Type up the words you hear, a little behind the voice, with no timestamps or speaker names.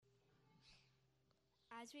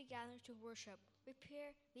As we gather to worship, we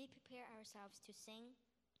prepare ourselves to sing,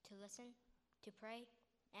 to listen, to pray,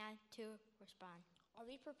 and to respond. Are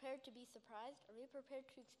we prepared to be surprised? Are we prepared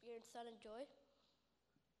to experience sudden joy?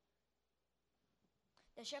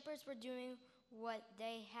 The shepherds were doing what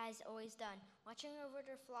they had always done, watching over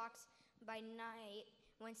their flocks by night,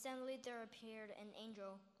 when suddenly there appeared an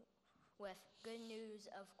angel with good news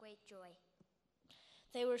of great joy.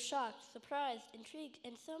 They were shocked, surprised, intrigued,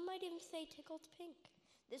 and some might even say tickled pink.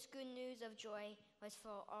 This good news of joy was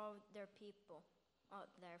for all their people,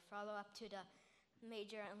 their follow-up to the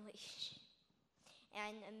major unleash.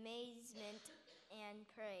 And amazement and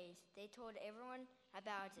praise. They told everyone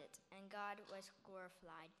about it, and God was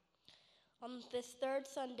glorified. On this third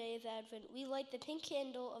Sunday of Advent, we light the pink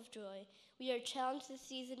candle of joy. We are challenged this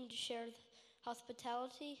season to share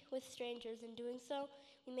hospitality with strangers. In doing so,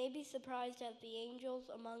 we may be surprised at the angels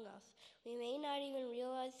among us. We may not even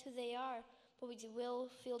realize who they are, but we will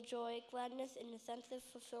feel joy, gladness, and a sense of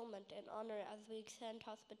fulfillment and honor as we extend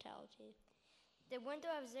hospitality. The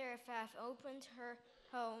window of Zarephath opened her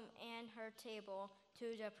home and her table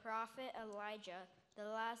to the prophet Elijah. The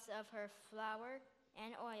last of her flour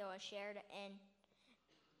and oil shared in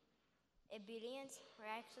obedience,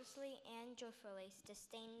 miraculously and joyfully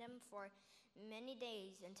sustained them for many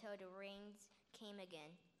days until the rains came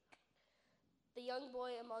again. The young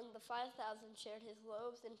boy among the 5,000 shared his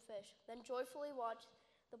loaves and fish, then joyfully watched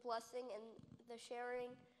the blessing and the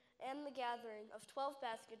sharing and the gathering of 12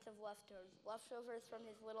 baskets of leftovers from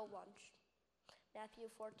his little lunch. Matthew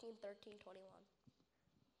 14:13-21.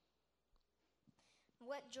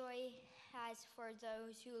 What joy has for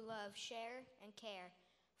those who love, share, and care.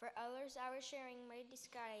 For others, our sharing may be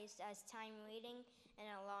disguised as time waiting in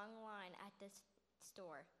a long line at the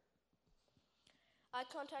store. Eye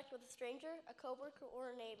contact with a stranger, a coworker,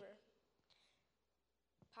 or a neighbor.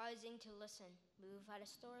 Pausing to listen, move at a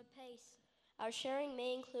slower pace. Our sharing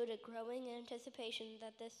may include a growing anticipation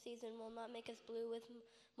that this season will not make us blue with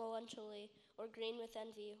melancholy, or green with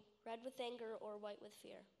envy, red with anger, or white with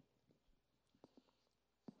fear.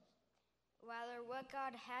 Rather, what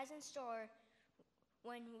God has in store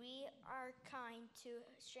when we are kind to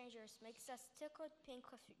strangers makes us tickled pink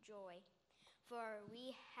with joy, for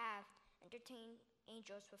we have entertained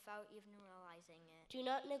angels without even realizing it. Do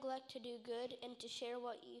not neglect to do good and to share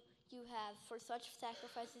what you have, for such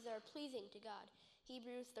sacrifices are pleasing to God.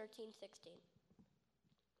 Hebrews 13:16.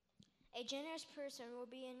 A generous person will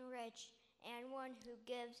be enriched, and one who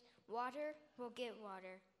gives water will get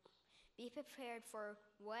water. Be prepared for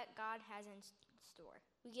what God has in store.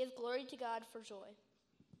 We give glory to God for joy.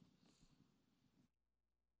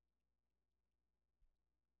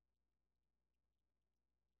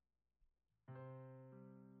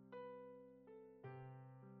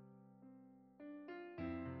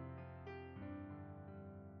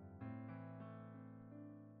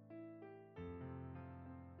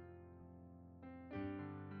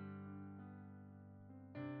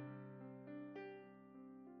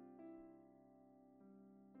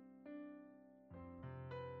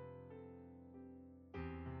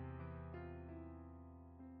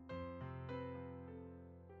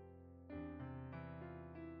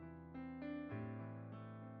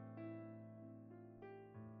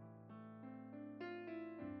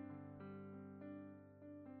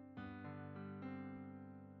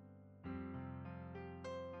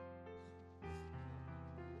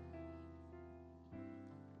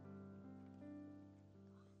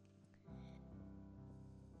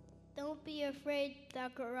 Don't be afraid,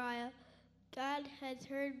 Zechariah. God has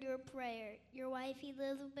heard your prayer. Your wife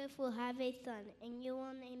Elizabeth will have a son, and you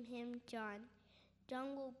will name him John.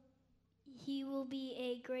 He will be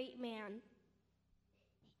a great man.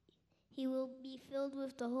 He will be filled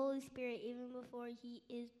with the Holy Spirit even before he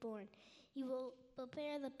is born. He will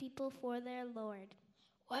prepare the people for their Lord.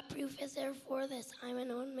 What proof is there for this? I'm an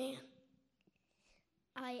old man.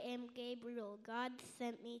 I am Gabriel. God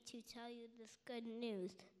sent me to tell you this good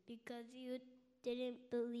news. Because you didn't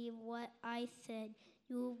believe what I said,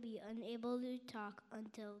 you will be unable to talk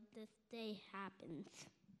until this day happens.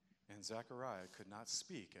 And Zechariah could not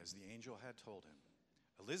speak as the angel had told him.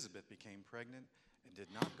 Elizabeth became pregnant and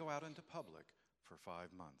did not go out into public for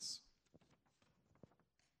 5 months.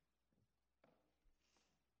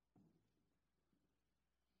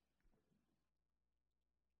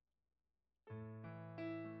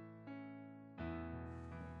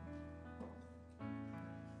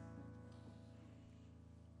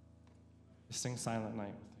 Sing Silent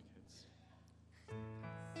Night with the kids.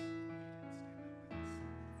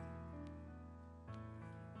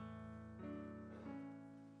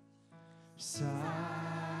 Silent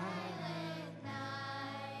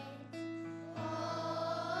night,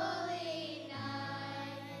 oh.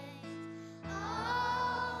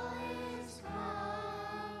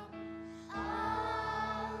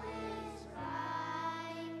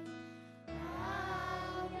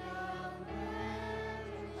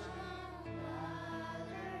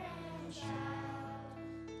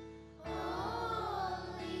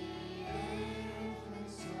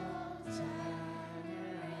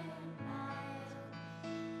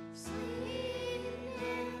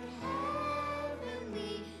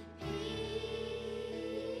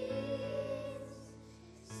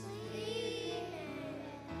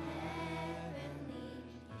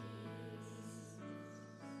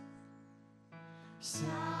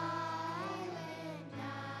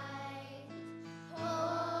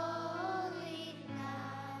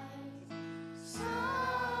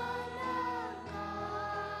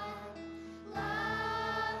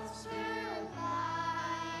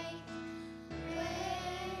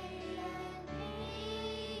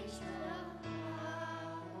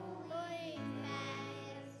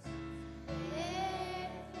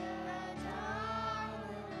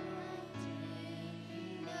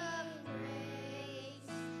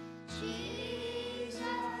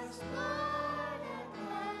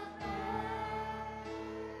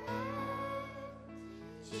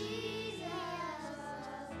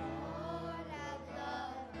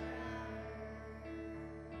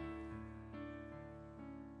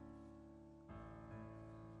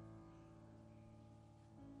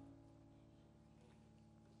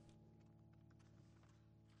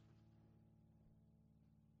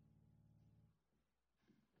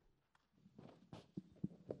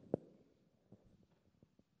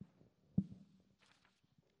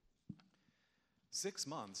 6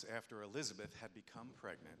 months after Elizabeth had become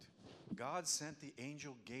pregnant, God sent the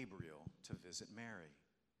angel Gabriel to visit Mary.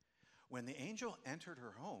 When the angel entered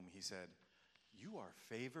her home, he said, "You are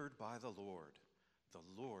favored by the Lord. The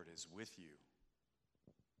Lord is with you."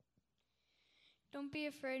 Don't be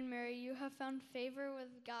afraid, Mary. You have found favor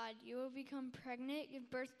with God. You will become pregnant,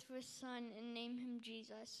 give birth to a son, and name him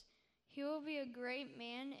Jesus. He will be a great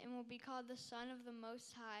man and will be called the Son of the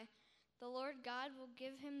Most High. The Lord God will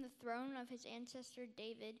give him the throne of his ancestor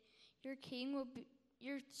David. Your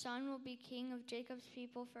son will be king of Jacob's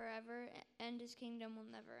people forever, and his kingdom will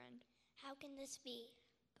never end. How can this be?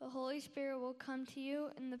 The Holy Spirit will come to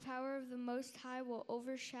you, and the power of the Most High will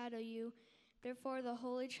overshadow you. Therefore, the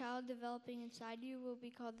Holy Child developing inside you will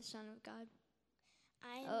be called the Son of God.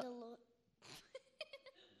 I am the Lord.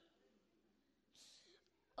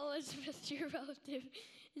 Elizabeth, your relative,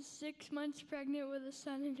 is 6 months pregnant with a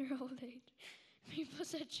son in her old age. People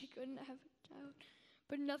said she couldn't have a child,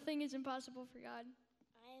 but nothing is impossible for God.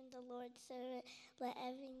 I am the Lord's servant. Let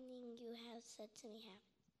everything you have said to me happen.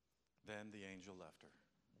 Then the angel left her.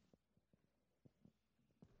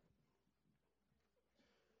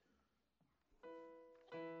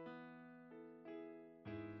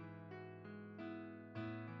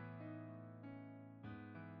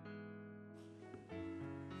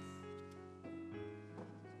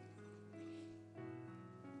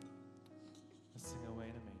 Let's sing Away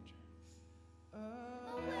in a Manger.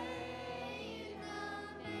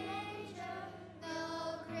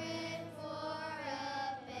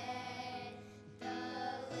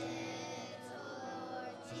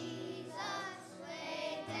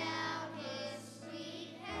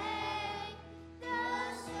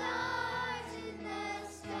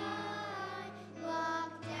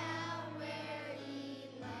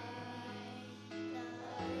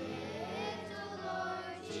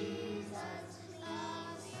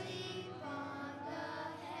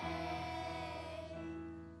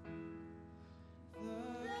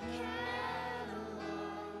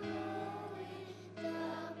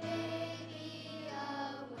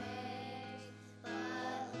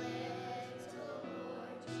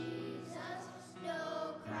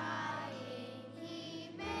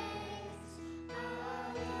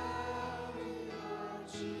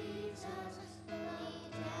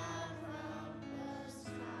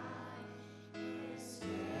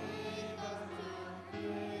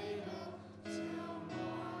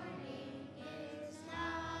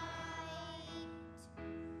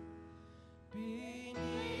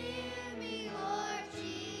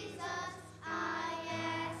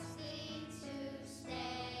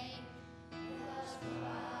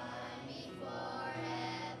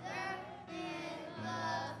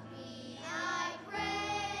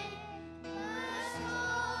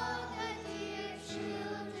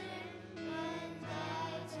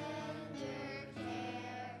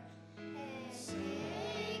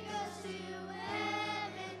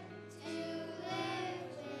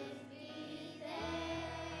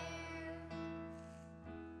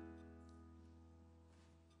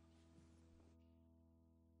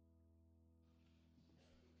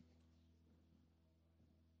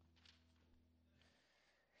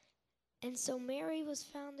 And so Mary was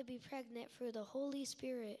found to be pregnant through the Holy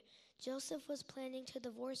Spirit. Joseph was planning to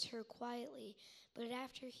divorce her quietly, but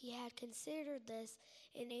after he had considered this,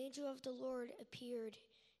 an angel of the Lord appeared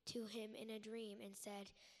to him in a dream and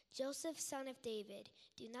said, "Joseph, son of David,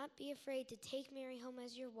 do not be afraid to take Mary home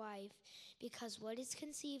as your wife, because what is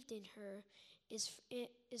conceived in her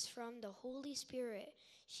is from the Holy Spirit.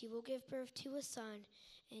 She will give birth to a son,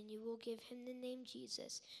 and you will give him the name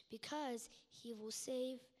Jesus, because he will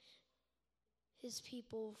save his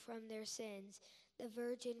people from their sins." The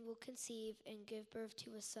virgin will conceive and give birth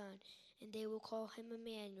to a son, and they will call him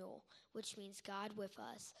Emmanuel, which means God with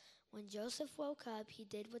us. When Joseph woke up, he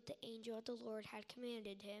did what the angel of the Lord had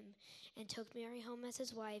commanded him, and took Mary home as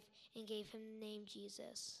his wife, and gave him the name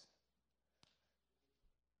Jesus.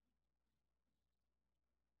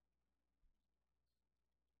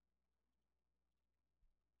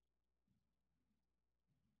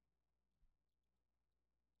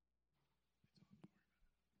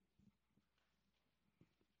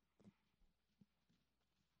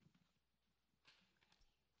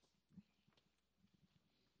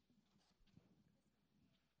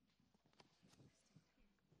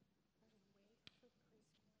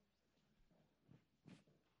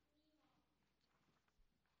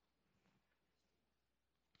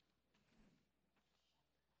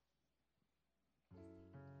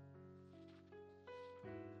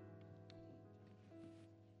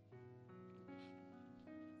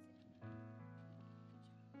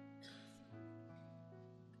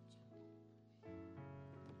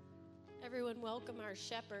 Everyone, welcome our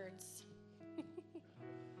shepherds. All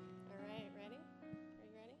right, ready? Are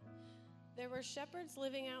you ready? There were shepherds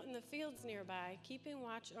living out in the fields nearby, keeping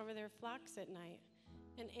watch over their flocks at night.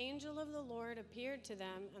 An angel of the Lord appeared to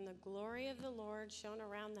them, and the glory of the Lord shone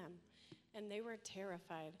around them, and they were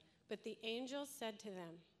terrified. But the angel said to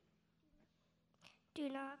them, Do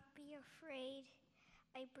not be afraid.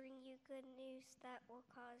 I bring you good news that will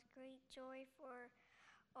cause great joy for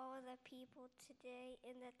all the people. Today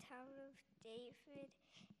in the town of David,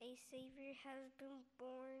 a Savior has been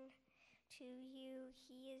born to you.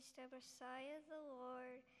 He is the Messiah, the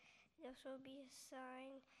Lord. This will be a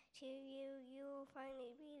sign to you. You will find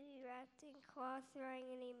a baby wrapped in cloth, lying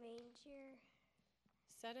in a manger.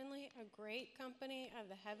 Suddenly a great company of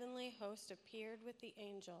the heavenly host appeared with the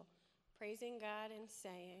angel, praising God and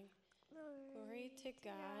saying, Glory to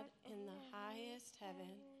God in the highest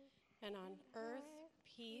heaven, and on earth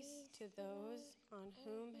peace to those on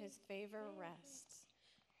whom his favor rests.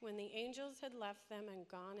 When the angels had left them and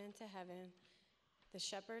gone into heaven, the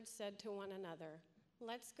shepherds said to one another,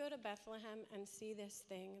 Let's go to Bethlehem and see this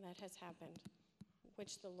thing that has happened,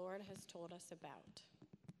 which the Lord has told us about.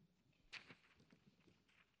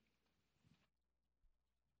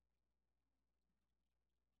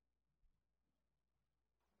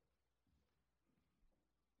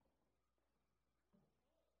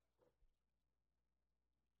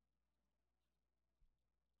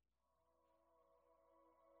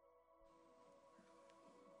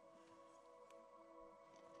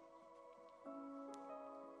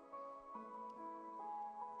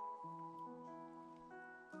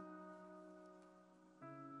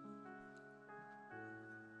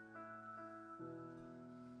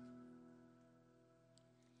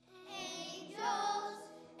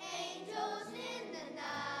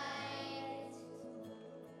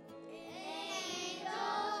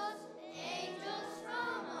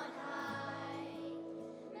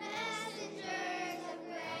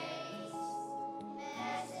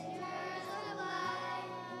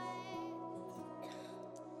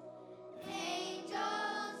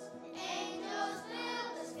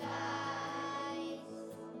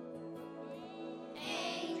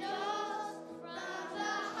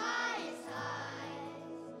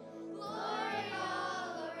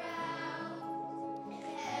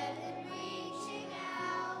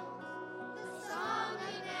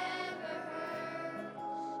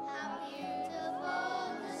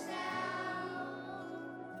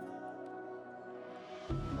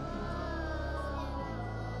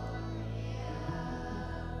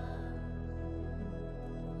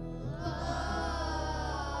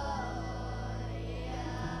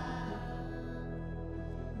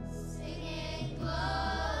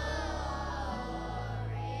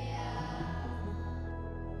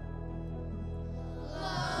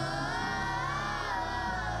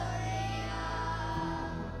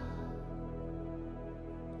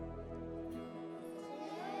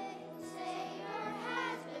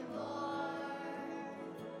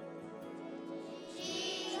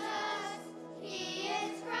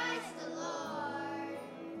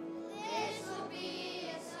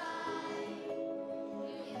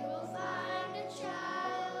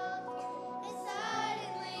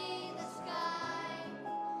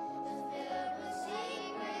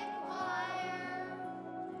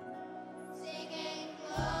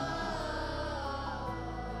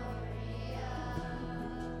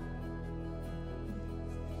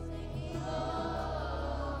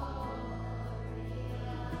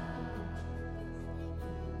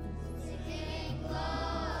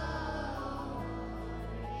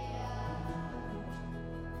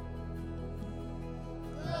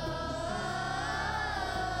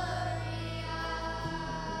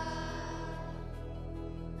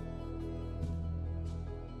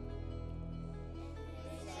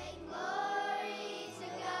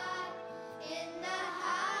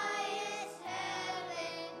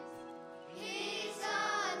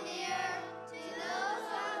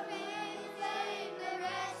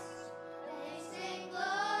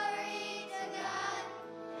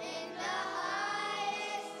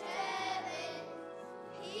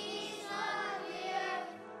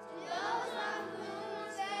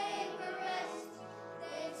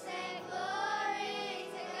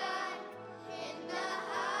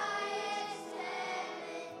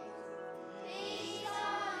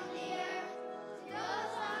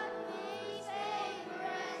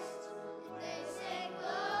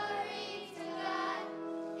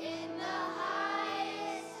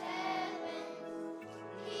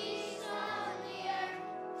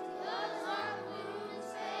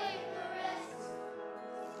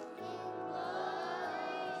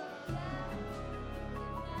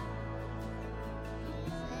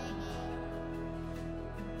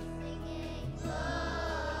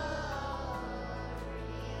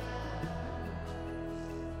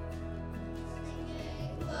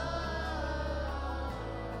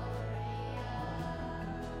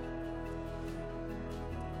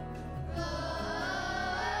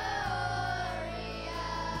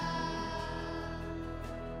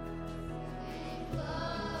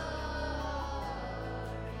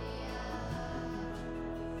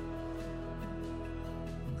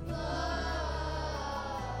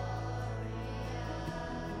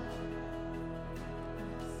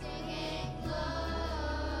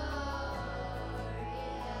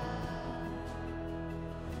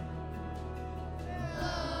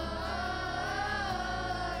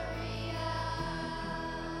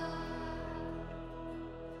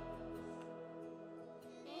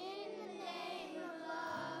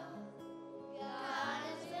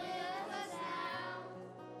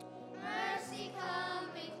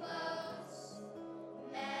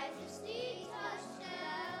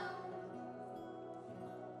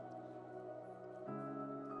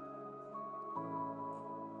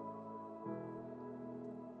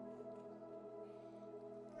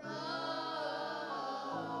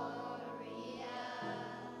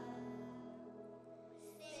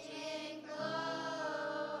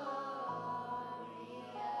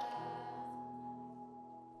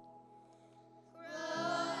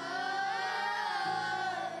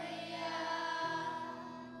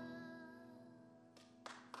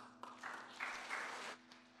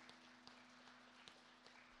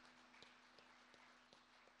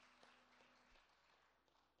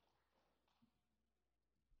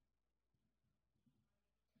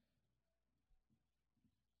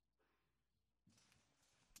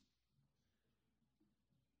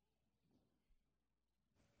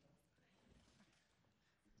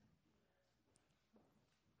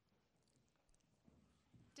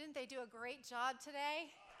 Didn't they do a great job today?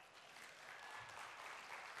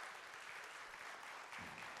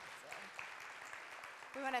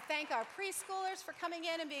 We want to thank our preschoolers for coming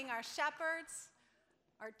in and being our shepherds,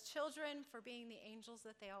 our children for being the angels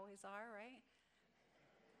that they always are, right?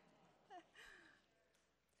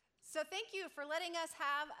 So thank you for letting us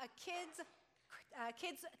have a kids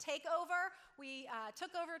takeover. We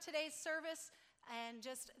took over today's service and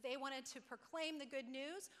they wanted to proclaim the good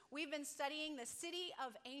news. We've been studying the city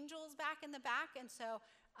of angels back in the back, and so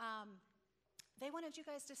they wanted you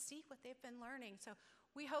guys to see what they've been learning. So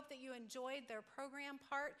we hope that you enjoyed their program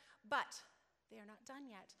part, but they are not done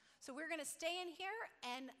yet. So we're going to stay in here,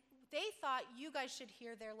 and they thought you guys should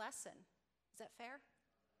hear their lesson. Is that fair?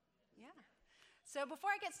 Yeah. So before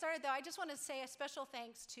I get started, though, I just want to say a special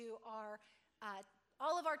thanks to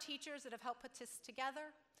all of our teachers that have helped put this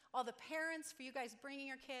together, all the parents for you guys bringing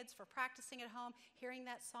your kids, for practicing at home, hearing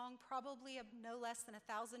that song probably no less than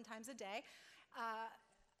 1,000 times a day.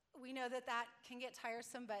 We know that can get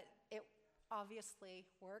tiresome, but it obviously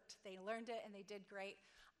worked. They learned it, and they did great.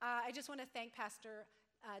 I just want to thank Pastor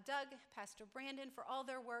Doug, Pastor Brandon for all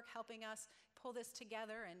their work helping us pull this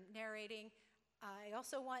together and narrating. I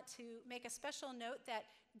also want to make a special note that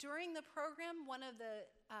during the program, one of the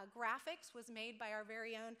graphics was made by our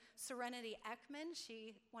very own Serenity Ekman.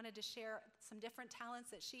 She wanted to share some different talents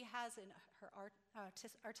that she has in her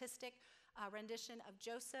artistic rendition of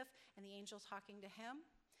Joseph and the angel talking to him.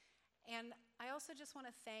 And I also just want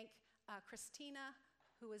to thank Christina,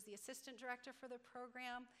 who was the assistant director for the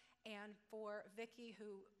program, and for Vicki,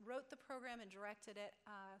 who wrote the program and directed it.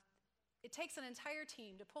 It takes an entire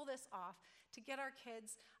team to pull this off, to get our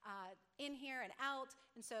kids in here and out,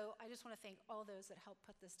 and so I just want to thank all those that helped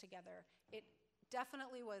put this together. It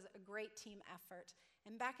definitely was a great team effort.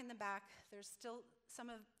 And back in the back, there's still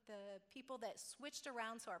some of the people that switched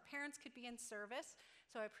around so our parents could be in service.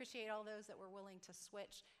 So I appreciate all those that were willing to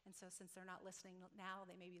switch. And so since they're not listening now,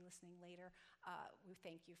 they may be listening later. We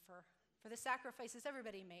thank you for the sacrifices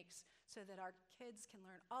everybody makes so that our kids can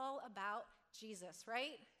learn all about Jesus,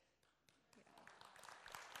 right?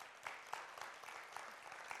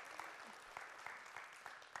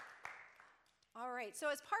 All right, so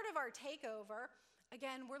as part of our takeover,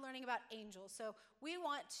 again, we're learning about angels. So we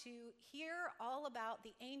want to hear all about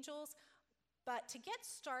the angels. But to get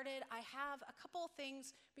started, I have a couple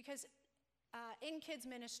things because in kids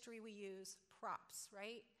ministry we use props,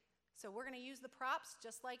 right? So we're going to use the props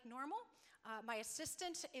just like normal. My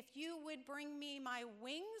assistant, if you would bring me my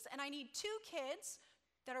wings, and I need 2 kids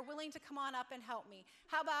that are willing to come on up and help me.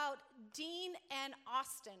 How about Dean and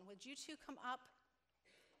Austin? Would you 2 come up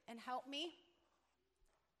and help me?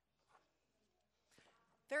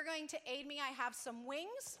 They're going to aid me. I have some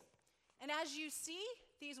wings. And as you see,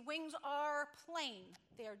 these wings are plain.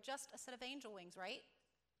 They are just a set of angel wings, right?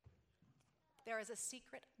 There is a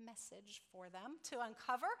secret message for them to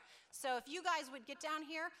uncover. So if you guys would get down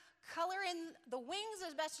here, color in the wings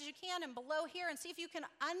as best as you can and below here and see if you can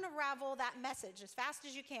unravel that message as fast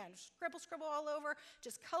as you can. Scribble, scribble all over.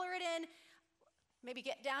 Just color it in. Maybe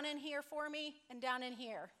get down in here for me and down in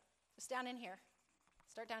here. Just down in here.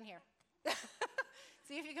 Start down here.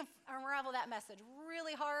 See if you can unravel that message.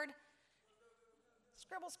 Really hard.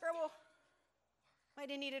 Scribble, scribble. Might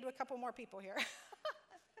have needed a couple more people here.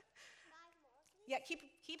 Yeah,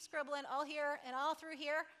 keep scribbling all here and all through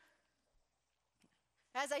here.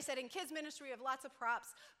 As I said, in kids ministry, we have lots of props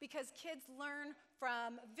because kids learn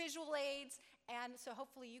from visual aids, and so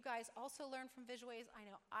hopefully you guys also learn from visual aids. I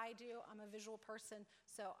know I do. I'm a visual person,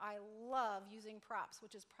 so I love using props,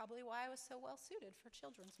 which is probably why I was so well suited for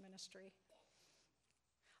children's ministry.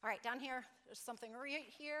 All right, down here, there's something right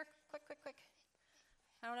here. Quick, quick, quick.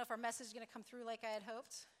 I don't know if our message is going to come through like I had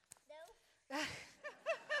hoped. No.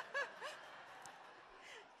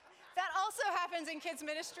 That also happens in kids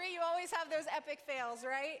ministry. You always have those epic fails,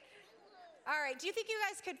 right? All right, do you think you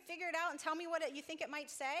guys could figure it out and tell me what you think it might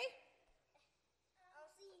say? I don't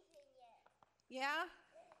see anything yet. Yeah?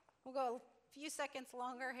 We'll go a few seconds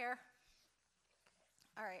longer here.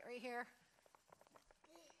 All right, right here.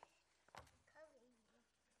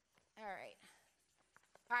 All right.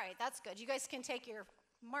 All right, that's good. You guys can take your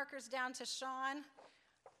markers down to Sean.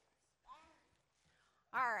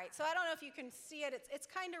 All right, so I don't know if you can see it. It's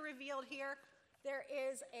kind of revealed here. There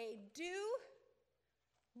is a do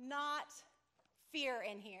not fear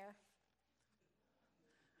in here.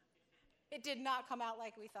 It did not come out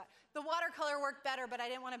like we thought. The watercolor worked better, but I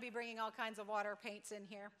didn't want to be bringing all kinds of water paints in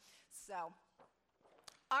here. So,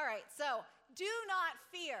 all right, so do not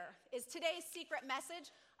fear is today's secret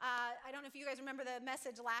message. I don't know if you guys remember the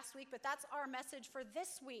message last week, but that's our message for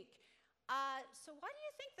this week. So why do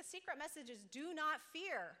you think the secret message is do not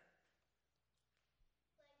fear?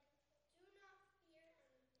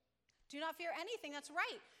 Do not fear anything. That's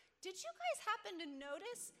right. Did you guys happen to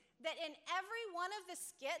notice that in every one of the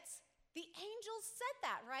skits, the angels said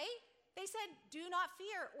that, right? They said, do not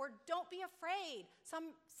fear, or don't be afraid.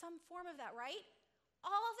 Some form of that, right?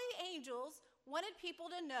 All the angels wanted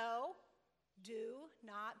people to know, do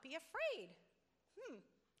not be afraid.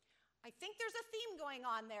 I think there's a theme going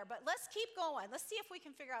on there, but let's keep going. Let's see if we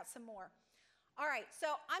can figure out some more. All right,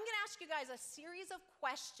 so I'm going to ask you guys a series of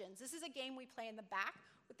questions. This is a game we play in the back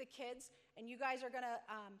with the kids, and you guys are going to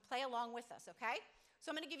play along with us, okay? So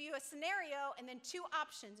I'm going to give you a scenario and then 2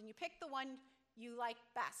 options, and you pick the one you like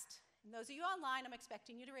best. And those of you online, I'm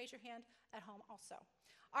expecting you to raise your hand at home also.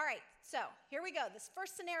 All right, so here we go. This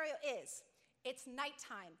first scenario is, it's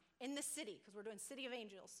nighttime in the city, because we're doing City of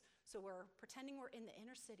Angels. So we're pretending we're in the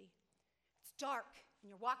inner city. It's dark, and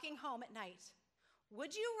you're walking home at night.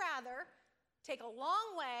 Would you rather take a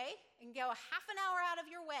long way and go a half an hour out of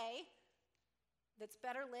your way that's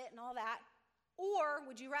better lit and all that, or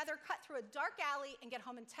would you rather cut through a dark alley and get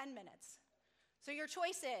home in 10 minutes? So your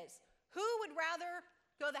choice is, who would rather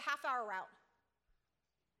go the half-hour route?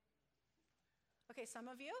 Okay, some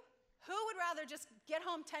of you. Who would rather just get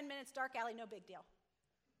home 10 minutes, dark alley, no big deal?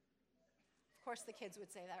 Of course the kids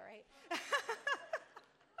would say that, right?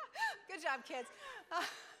 Good job, kids.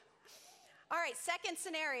 All right, second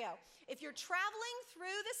scenario. If you're traveling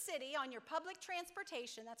through the city on your public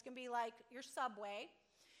transportation, that's going to be like your subway.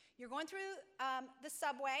 You're going through the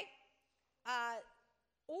subway,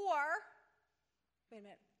 or, wait a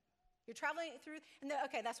minute. You're traveling through,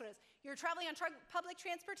 okay, that's what it is. You're traveling on public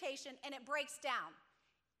transportation and it breaks down.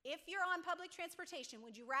 If you're on public transportation,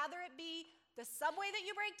 would you rather it be the subway that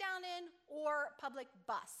you break down in or public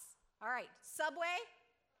bus? All right, subway.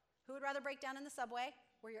 Who would rather break down in the subway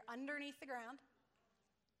where you're underneath the ground?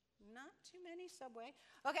 Not too many subway.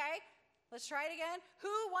 Okay, let's try it again.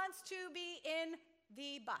 Who wants to be in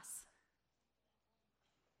the bus?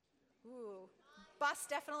 Ooh, bus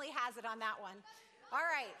definitely has it on that one. All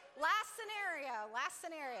right, last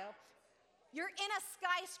scenario. You're in a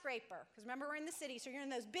skyscraper, because remember we're in the city, so you're in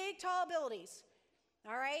those big, tall buildings,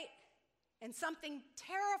 all right? And something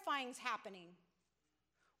terrifying's happening.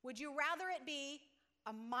 Would you rather it be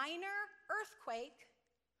a minor earthquake,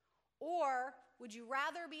 or would you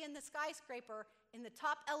rather be in the skyscraper in the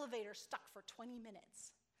top elevator stuck for 20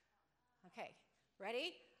 minutes? Okay,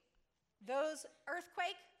 ready? Those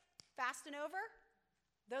earthquake, fast and over.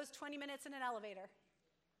 Those 20 minutes in an elevator.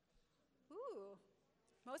 Ooh,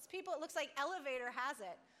 most people, it looks like elevator has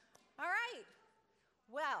it. All right,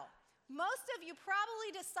 well, most of you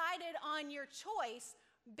probably decided on your choice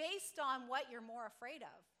based on what you're more afraid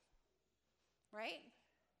of, right?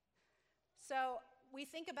 So we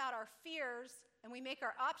think about our fears and we make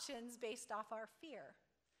our options based off our fear.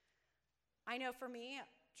 I know for me,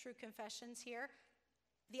 true confessions here,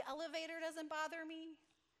 the elevator doesn't bother me,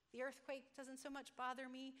 the earthquake doesn't so much bother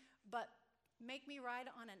me, but make me ride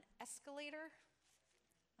on an escalator,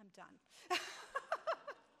 I'm done.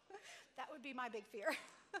 That would be my big fear.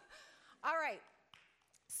 All right,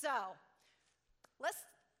 so let's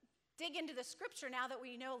dig into the scripture now that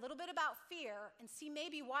we know a little bit about fear and see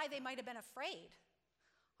maybe why they might have been afraid.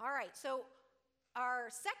 All right, so our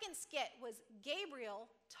second skit was Gabriel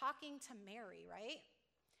talking to Mary, right?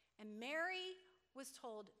 And Mary was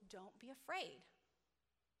told, don't be afraid.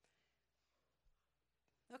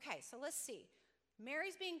 Okay, so let's see.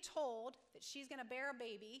 Mary's being told that she's going to bear a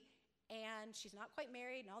baby, and she's not quite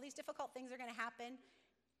married, and all these difficult things are going to happen.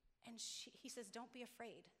 And he says, don't be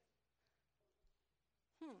afraid.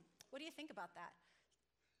 What do you think about that?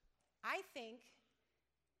 I think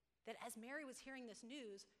that as Mary was hearing this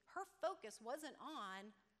news, her focus wasn't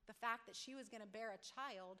on the fact that she was going to bear a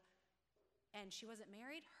child and she wasn't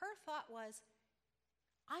married. Her thought was,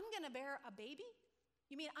 I'm going to bear a baby?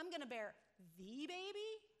 You mean I'm going to bear the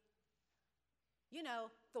baby? You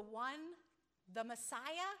know, the one, the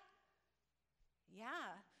Messiah?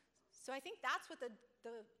 Yeah. So I think that's what the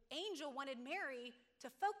angel wanted Mary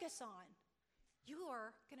to focus on. You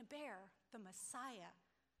are going to bear the Messiah.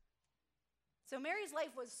 So Mary's life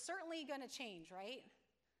was certainly going to change, right?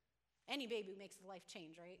 Any baby makes the life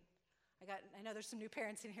change, right? I know there's some new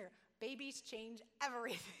parents in here. Babies change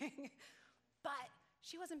everything. But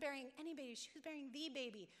she wasn't bearing any baby. She was bearing the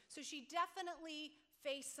baby. So she definitely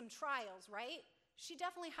faced some trials, right? She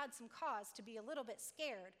definitely had some cause to be a little bit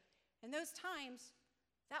scared. In those times,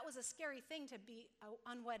 that was a scary thing to be an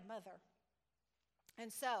unwed mother.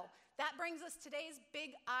 And so that brings us today's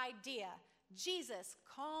big idea. Jesus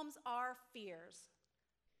calms our fears.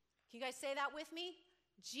 Can you guys say that with me?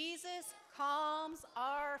 Jesus calms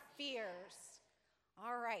our fears.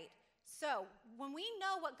 All right. So when we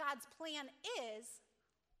know what God's plan is,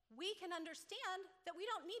 we can understand that we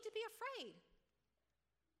don't need to be afraid.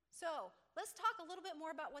 So let's talk a little bit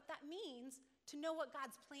more about what that means to know what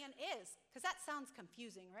God's plan is, because that sounds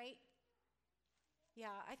confusing, right?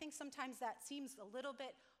 Yeah, I think sometimes that seems a little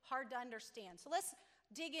bit hard to understand. So let's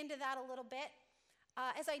dig into that a little bit.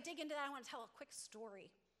 As I dig into that, I want to tell a quick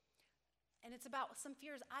story. And it's about some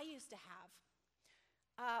fears I used to have.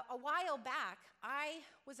 A while back, I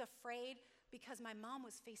was afraid because my mom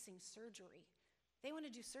was facing surgery. They want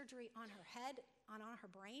to do surgery on her head, on her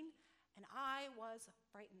brain, and I was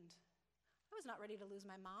frightened. I was not ready to lose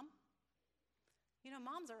my mom. You know,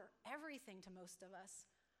 moms are everything to most of us.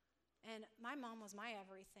 And my mom was my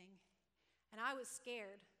everything. And I was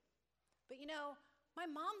scared. But you know, my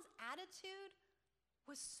mom's attitude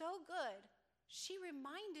was so good. She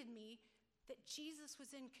reminded me that Jesus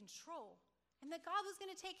was in control and that God was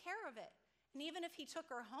going to take care of it. And even if he took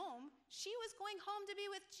her home, she was going home to be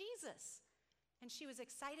with Jesus. And she was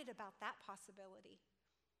excited about that possibility,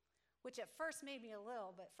 which at first made me a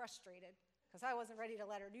little bit frustrated because I wasn't ready to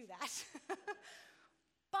let her do that.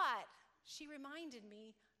 But she reminded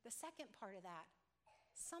me the second part of that.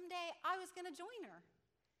 Someday I was going to join her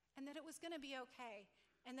and that it was going to be okay,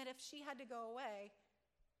 and that if she had to go away,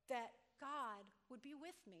 that God would be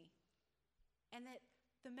with me, and that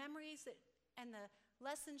the memories and the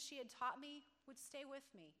lessons she had taught me would stay with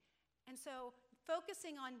me. And so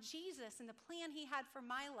focusing on Jesus and the plan he had for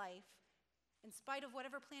my life, in spite of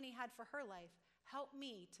whatever plan he had for her life, helped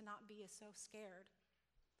me to not be so scared.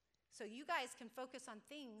 So you guys can focus on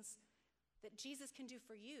things that Jesus can do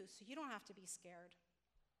for you so you don't have to be scared.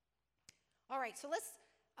 All right, so let's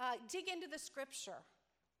dig into the scripture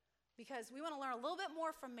because we want to learn a little bit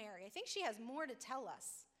more from Mary. I think she has more to tell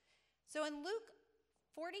us. So in Luke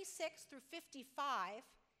 46 through 55,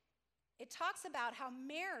 it talks about how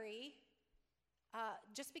Mary,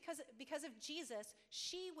 just because of Jesus,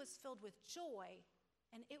 she was filled with joy,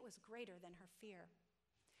 and it was greater than her fear.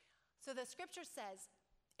 So the scripture says,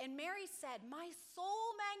 "And Mary said, 'My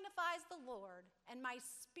soul magnifies the Lord, and my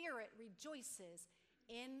spirit rejoices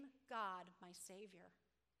in God, my Savior.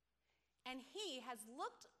 And he has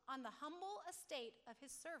looked on the humble estate of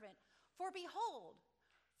his servant. For behold,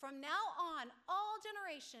 from now on all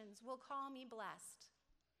generations will call me blessed.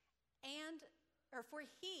 For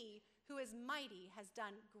he who is mighty has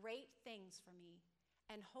done great things for me,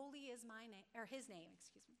 and holy is his name,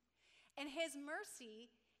 And his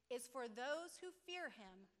mercy is for those who fear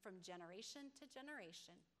him from generation to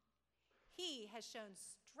generation. He has shown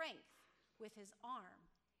strength with his arm.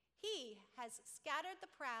 He has scattered the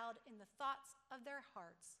proud in the thoughts of their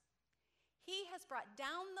hearts. He has brought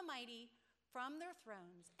down the mighty from their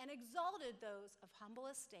thrones and exalted those of humble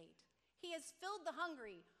estate. He has filled the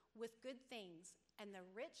hungry with good things, and the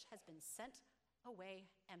rich has been sent away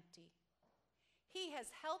empty. He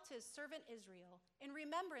has helped his servant Israel in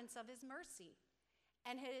remembrance of his mercy,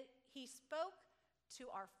 and he spoke to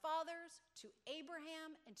our fathers, to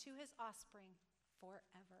Abraham, and to his offspring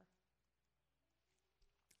forever."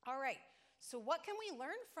 All right, so what can we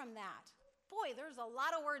learn from that? Boy, there's a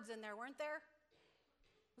lot of words in there, weren't there?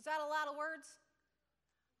 Was that a lot of words?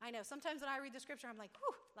 I know, sometimes when I read the scripture, I'm like,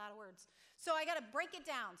 whew, a lot of words. So I got to break it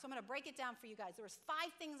down. So I'm going to break it down for you guys. There was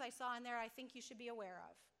 5 things I saw in there I think you should be aware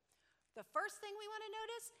of. The first thing we want to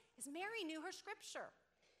notice is Mary knew her scripture.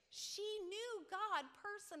 She knew God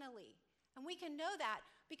personally. And we can know that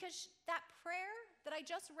because that prayer that I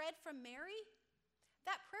just read from Mary,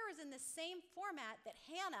 that prayer is in the same format that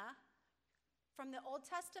Hannah from the Old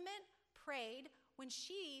Testament prayed when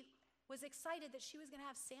she was excited that she was going to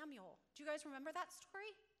have Samuel. Do you guys remember that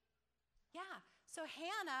story? Yeah. So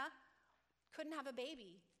Hannah couldn't have a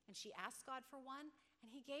baby, and she asked God for one,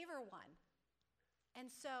 and he gave her one.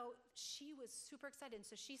 And so she was super excited, and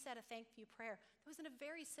so she said a thank you prayer. It was in a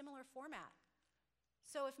very similar format.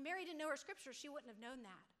 So if Mary didn't know her scripture, she wouldn't have known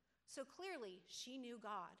that. So clearly, she knew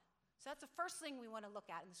God. So that's the first thing we want to look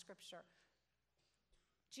at in the scripture.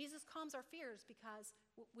 Jesus calms our fears because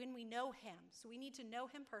when we know him, so we need to know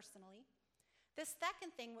him personally. The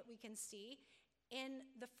second thing what we can see in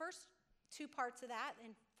the first 2 parts of that,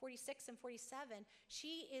 in 46 and 47,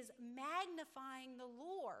 she is magnifying the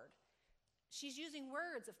Lord. She's using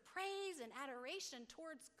words of praise and adoration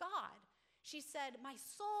towards God. She said, "My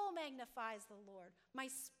soul magnifies the Lord. My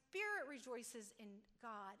spirit rejoices in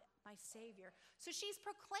God, my Savior." So she's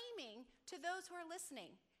proclaiming to those who are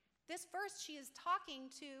listening. This verse, she is talking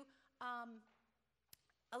to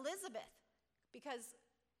Elizabeth because,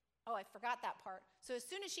 I forgot that part. So as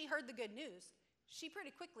soon as she heard the good news, she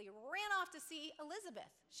pretty quickly ran off to see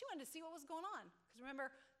Elizabeth. She wanted to see what was going on. Because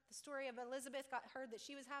remember, the story of Elizabeth got heard that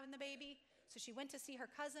she was having the baby. So she went to see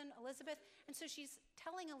her cousin, Elizabeth. And so she's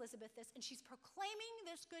telling Elizabeth this, and she's proclaiming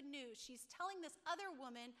this good news. She's telling this other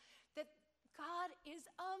woman that God is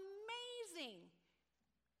amazing.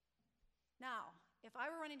 Now, if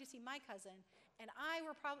I were running to see my cousin, and I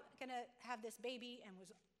were probably going to have this baby and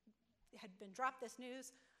had been dropped this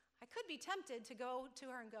news, I could be tempted to go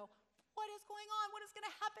to her and go, what is going on? What is going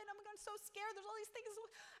to happen? I'm so scared. There's all these things.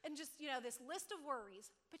 And just, this list of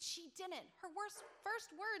worries. But she didn't. Her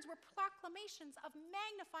first words were proclamations of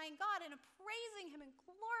magnifying God and of praising him and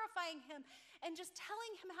glorifying him and just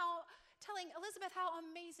telling Elizabeth how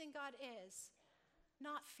amazing God is,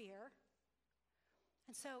 not fear.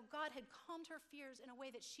 And so God had calmed her fears in a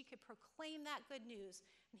way that she could proclaim that good news,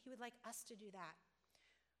 and he would like us to do that.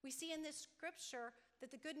 We see in this scripture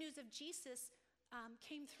that the good news of Jesus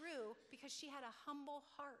came through because she had a humble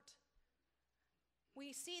heart.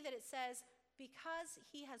 We see that it says, because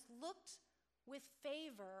he has looked with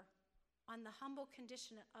favor on the humble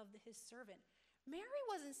condition of his servant. Mary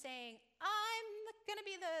wasn't saying, I'm going to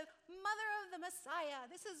be the mother of the Messiah.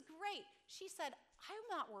 This is great. She said, I'm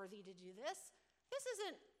not worthy to do this. This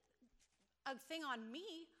isn't a thing on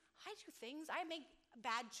me. I do things. I make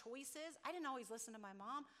bad choices. I didn't always listen to my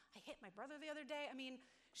mom. I hit my brother the other day.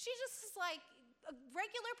 She just is like a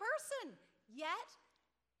regular person. Yet,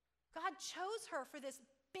 God chose her for this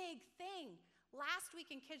big thing. Last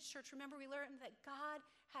week in Kids Church, remember we learned that God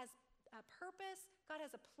has a purpose. God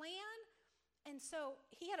has a plan. And so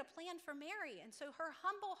he had a plan for Mary. And so her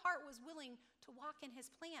humble heart was willing to walk in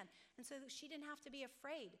his plan. And so she didn't have to be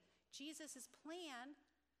afraid. Jesus' plan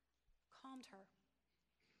calmed her.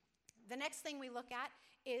 The next thing we look at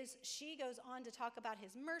is she goes on to talk about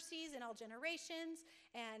his mercies in all generations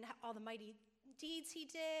and all the mighty deeds he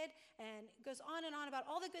did, and goes on and on about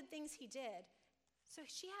all the good things he did. So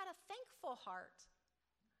she had a thankful heart.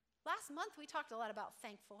 Last month we talked a lot about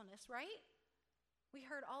thankfulness, right? We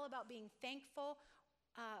heard all about being thankful.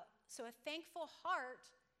 So a thankful heart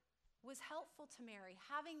was helpful to Mary,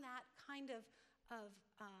 having that kind of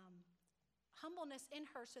humbleness in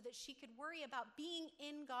her so that she could worry about being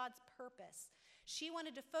in God's purpose. She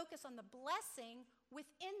wanted to focus on the blessing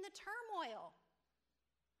within the turmoil.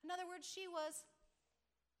 In other words, she was,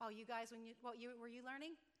 you guys, were you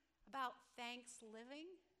learning about thanks living?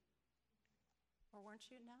 Or weren't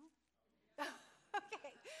you? No?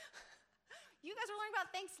 Okay. You guys were learning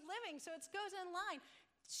about thanks living, so it goes in line.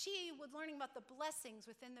 She was learning about the blessings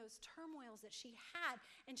within those turmoils that she had,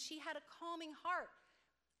 and she had a calming heart.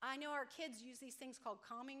 I know our kids use these things called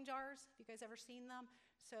calming jars. Have you guys ever seen them?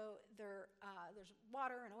 So there's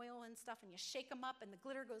water and oil and stuff, and you shake them up, and the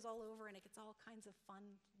glitter goes all over, and it gets all kinds of fun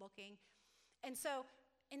looking. And so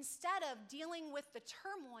instead of dealing with the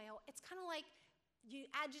turmoil, it's kind of like you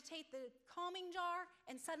agitate the calming jar,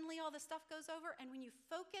 and suddenly all the stuff goes over. And when you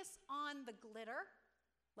focus on the glitter,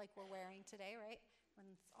 like we're wearing today, right, when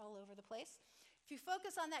it's all over the place, if you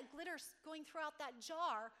focus on that glitter going throughout that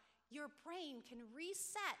jar, your brain can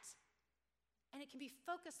reset, and it can be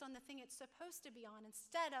focused on the thing it's supposed to be on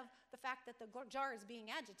instead of the fact that the jar is being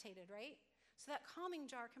agitated, right? So that calming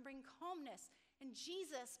jar can bring calmness, and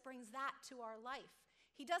Jesus brings that to our life.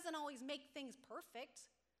 He doesn't always make things perfect.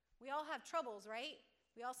 We all have troubles, right?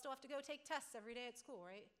 We all still have to go take tests every day at school,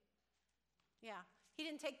 right? Yeah. He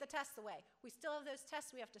didn't take the tests away. We still have those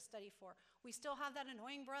tests we have to study for. We still have that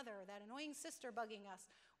annoying brother or that annoying sister bugging us.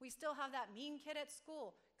 We still have that mean kid at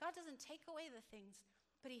school. God doesn't take away the things,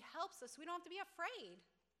 but he helps us. We don't have to be afraid.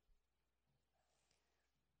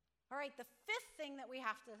 All right, the fifth thing that we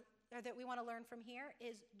want to learn from here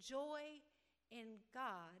is joy in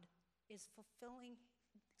God is fulfilling,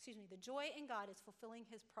 the joy in God is fulfilling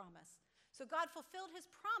his promise. So God fulfilled his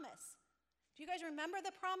promise. Do you guys remember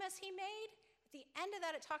the promise he made? At the end of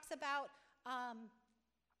that, it talks about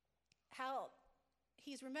how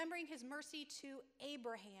he's remembering his mercy to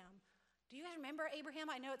Abraham. Do you guys remember Abraham?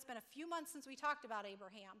 I know it's been a few months since we talked about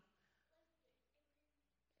Abraham.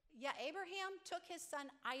 Yeah, Abraham took his son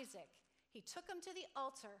Isaac. He took him to the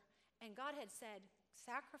altar, and God had said,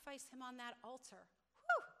 sacrifice him on that altar.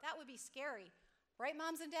 Whew, that would be scary. Right,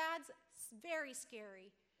 moms and dads? It's very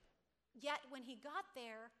scary. Yet when he got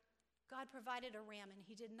there, God provided a ram, and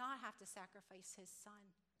he did not have to sacrifice his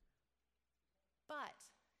son. But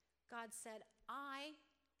God said, I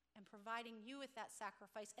am providing you with that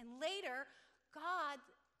sacrifice. And later, God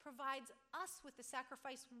provides us with the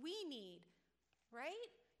sacrifice we need,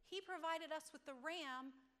 right? He provided us with the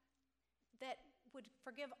ram that would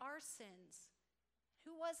forgive our sins.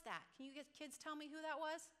 Who was that? Can you kids tell me who that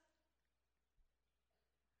was?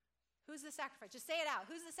 Who's the sacrifice? Just say it out.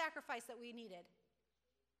 Who's the sacrifice that we needed?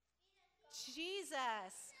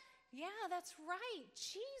 Jesus. Yeah, that's right.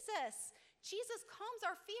 Jesus. Jesus calms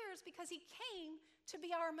our fears because he came to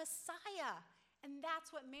be our Messiah. And that's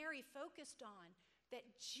what Mary focused on, that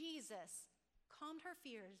Jesus calmed her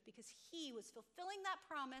fears because he was fulfilling that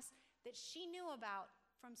promise that she knew about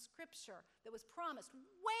from Scripture that was promised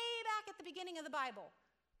way back at the beginning of the Bible.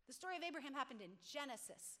 The story of Abraham happened in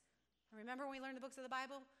Genesis. Remember when we learned the books of the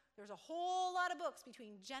Bible? There's a whole lot of books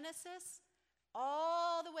between Genesis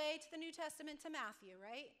all the way to the New Testament to Matthew,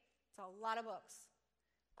 right? It's a lot of books.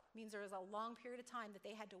 It means there was a long period of time that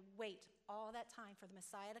they had to wait all that time for the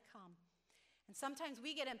Messiah to come. And sometimes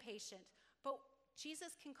we get impatient, but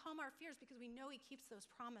Jesus can calm our fears because we know he keeps those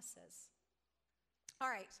promises.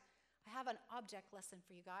 All right, I have an object lesson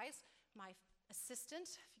for you guys. My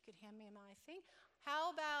assistant, if you could hand me my thing.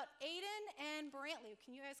 How about Aiden and Brantley?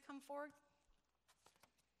 Can you guys come forward?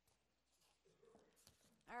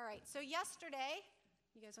 All right, so yesterday,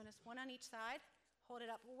 you guys want us one on each side. Hold it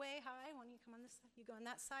up way high. Why don't you come on this side? You go on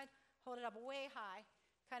that side. Hold it up way high.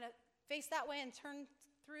 Kind of face that way and turn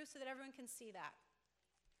through so that everyone can see that.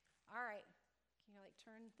 All right. Can you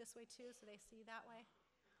turn this way too so they see that way?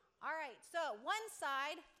 All right. So one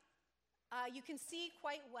side, you can see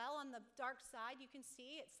quite well. On the dark side, you can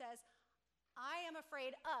see it says, I am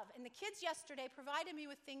afraid of. And the kids yesterday provided me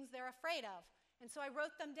with things they're afraid of. And so I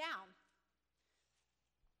wrote them down.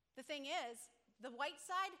 The thing is, the white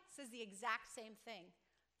side says the exact same thing.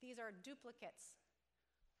 These are duplicates.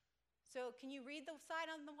 So can you read the side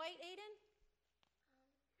on the white, Aiden?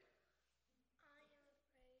 I am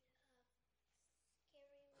afraid of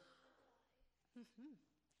scary movie. Mm-hmm.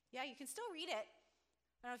 Yeah, you can still read it.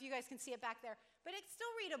 I don't know if you guys can see it back there. But it's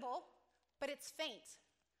still readable, but it's faint.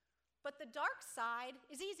 But the dark side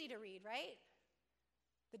is easy to read, right?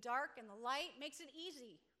 The dark and the light makes it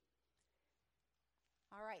easy.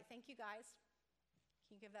 All right, thank you guys.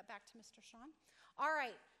 Can you give that back to Mr. Sean? All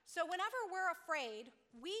right, so whenever we're afraid,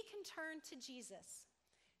 we can turn to Jesus.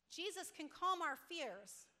 Jesus can calm our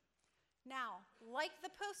fears. Now, like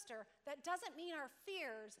the poster, that doesn't mean our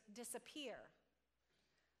fears disappear.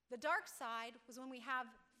 The dark side was when we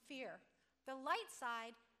have fear. The light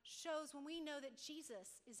side shows when we know that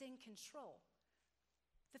Jesus is in control.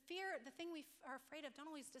 The thing we are afraid of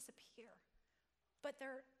don't always disappear, but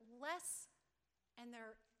they're less and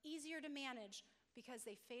they're easier to manage because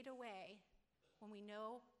they fade away when we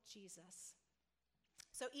know Jesus.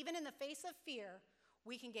 So even in the face of fear,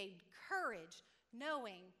 we can gain courage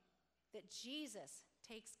knowing that Jesus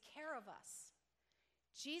takes care of us.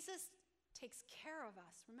 Jesus takes care of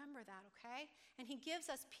us. Remember that, okay? And he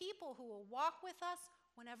gives us people who will walk with us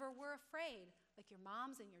whenever we're afraid, like your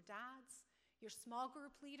moms and your dads, your small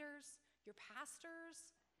group leaders, your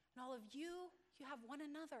pastors, and all of you, you have one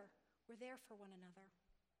another. We're there for one another.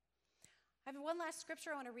 I have one last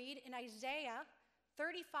scripture I want to read in Isaiah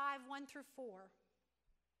 35, 1 through 4.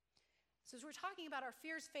 So as we're talking about our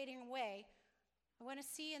fears fading away, I want to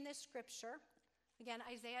see in this scripture, again,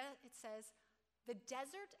 Isaiah, it says, the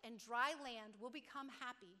desert and dry land will become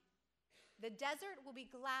happy. The desert will be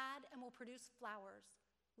glad and will produce flowers.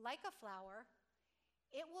 Like a flower,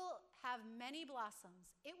 it will have many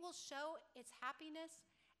blossoms. It will show its happiness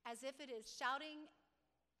as if it is shouting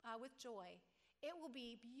with joy. It will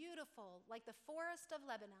be beautiful like the forest of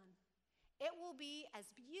Lebanon. It will be as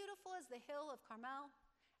beautiful as the hill of Carmel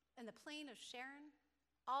and the plain of Sharon.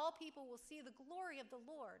 All people will see the glory of the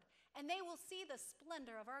Lord, and they will see the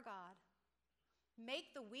splendor of our God.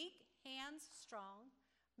 Make the weak hands strong.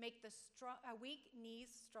 Make the weak knees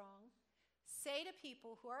strong. Say to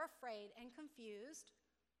people who are afraid and confused,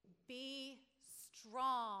 be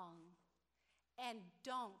strong and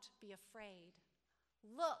don't be afraid.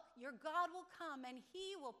 Look, your God will come and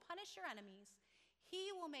he will punish your enemies. He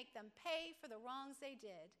will make them pay for the wrongs they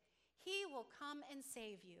did. He will come and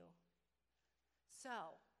save you.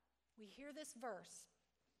 So, we hear this verse.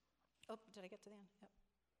 Oh, did I get to the end? Yep.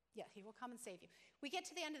 Yeah, he will come and save you. We get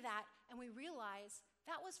to the end of that and we realize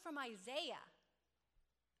that was from Isaiah.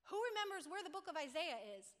 Who remembers where the book of Isaiah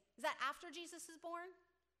is? Is that after Jesus is born?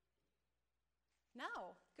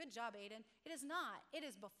 No. Good job, Aiden. It is not. It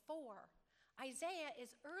is before. Isaiah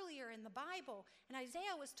is earlier in the Bible, and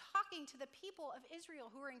Isaiah was talking to the people of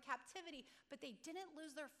Israel who were in captivity, but they didn't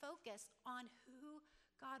lose their focus on who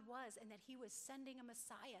God was and that he was sending a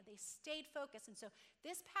Messiah. They stayed focused, and so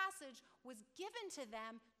this passage was given to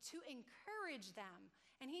them to encourage them.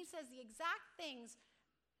 And he says the exact things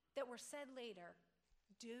that were said later.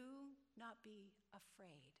 Do not be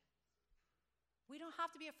afraid. We don't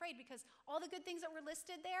have to be afraid because all the good things that were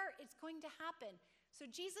listed there, it's going to happen. So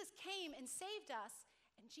Jesus came and saved us,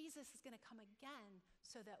 and Jesus is going to come again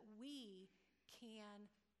so that we can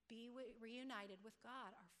be reunited with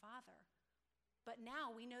God, our Father. But now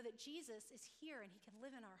we know that Jesus is here and he can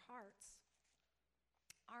live in our hearts.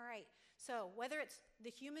 All right, so whether it's the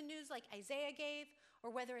human news like Isaiah gave, or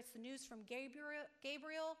whether it's the news from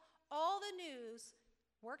Gabriel, all the news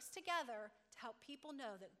works together to help people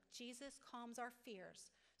know that Jesus calms our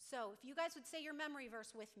fears. So if you guys would say your memory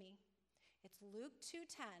verse with me, it's Luke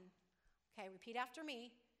 2:10. Okay, repeat after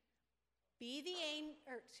me. Be the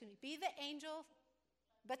angel,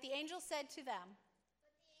 but the angel said to them,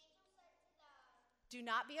 do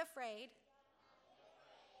not be afraid.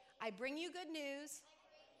 I bring you good news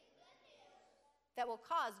that will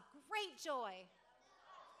cause great joy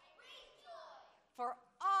for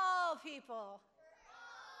all people.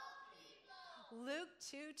 Luke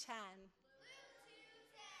 2:10.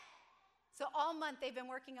 So all month they've been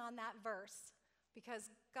working on that verse because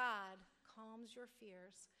God calms your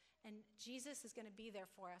fears and Jesus is going to be there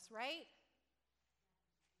for us, right?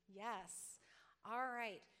 Yes. All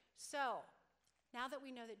right. So now that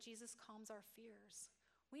we know that Jesus calms our fears,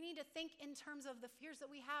 we need to think in terms of the fears that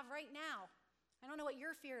we have right now. I don't know what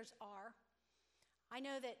your fears are. I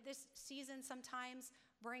know that this season sometimes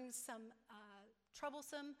brings some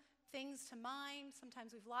troublesome things to mind.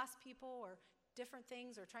 Sometimes we've lost people or different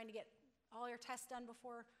things, or trying to get all your tests done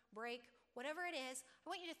before break. Whatever it is, I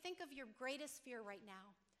want you to think of your greatest fear right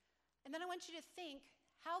now. And then I want you to think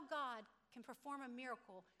how God can perform a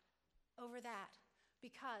miracle over that.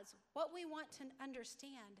 Because what we want to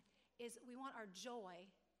understand is we want our joy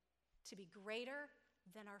to be greater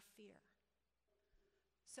than our fear.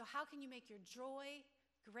 So how can you make your joy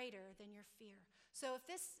greater than your fear? So if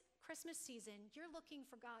this Christmas season you're looking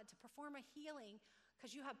for God to perform a healing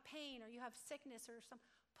because you have pain or you have sickness or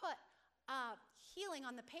put healing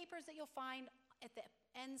on the papers that you'll find at the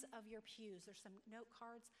ends of your pews. There's some note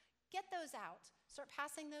cards. Get those out. Start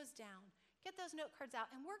passing those down. Get those note cards out,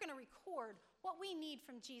 and we're going to record what we need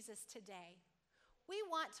from Jesus today. We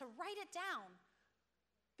want to write it down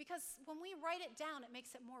because when we write it down, it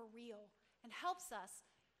makes it more real and helps us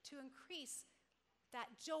to increase that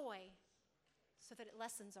joy so that it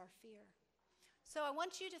lessens our fear. So I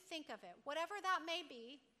want you to think of it, whatever that may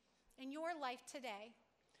be in your life today.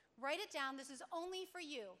 Write it down. This is only for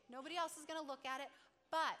you. Nobody else is going to look at it.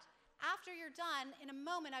 But after you're done, in a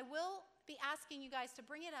moment, I will be asking you guys to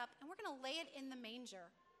bring it up, and we're going to lay it in the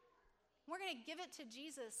manger. We're going to give it to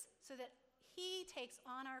Jesus so that he takes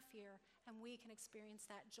on our fear and we can experience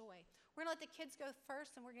that joy. We're going to let the kids go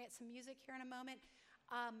first, and we're going to get some music here in a moment.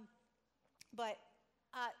 But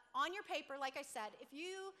on your paper, like I said, if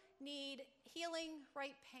you need healing,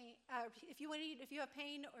 write pain. If you have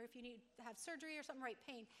pain, or if you need to have surgery or something, write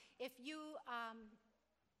pain. If you, I'm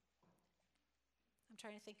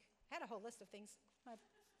trying to think. I had a whole list of things. My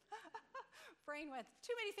brain went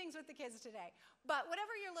too many things with the kids today. But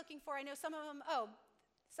whatever you're looking for, I know some of them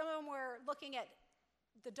were looking at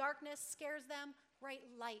the darkness scares them. Write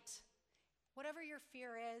light. Whatever your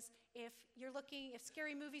fear is, if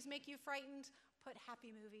scary movies make you frightened, put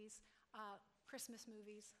happy movies, Christmas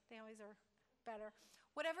movies. They always are better.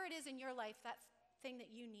 Whatever it is in your life, that thing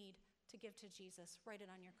that you need to give to Jesus, write it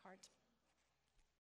on your card.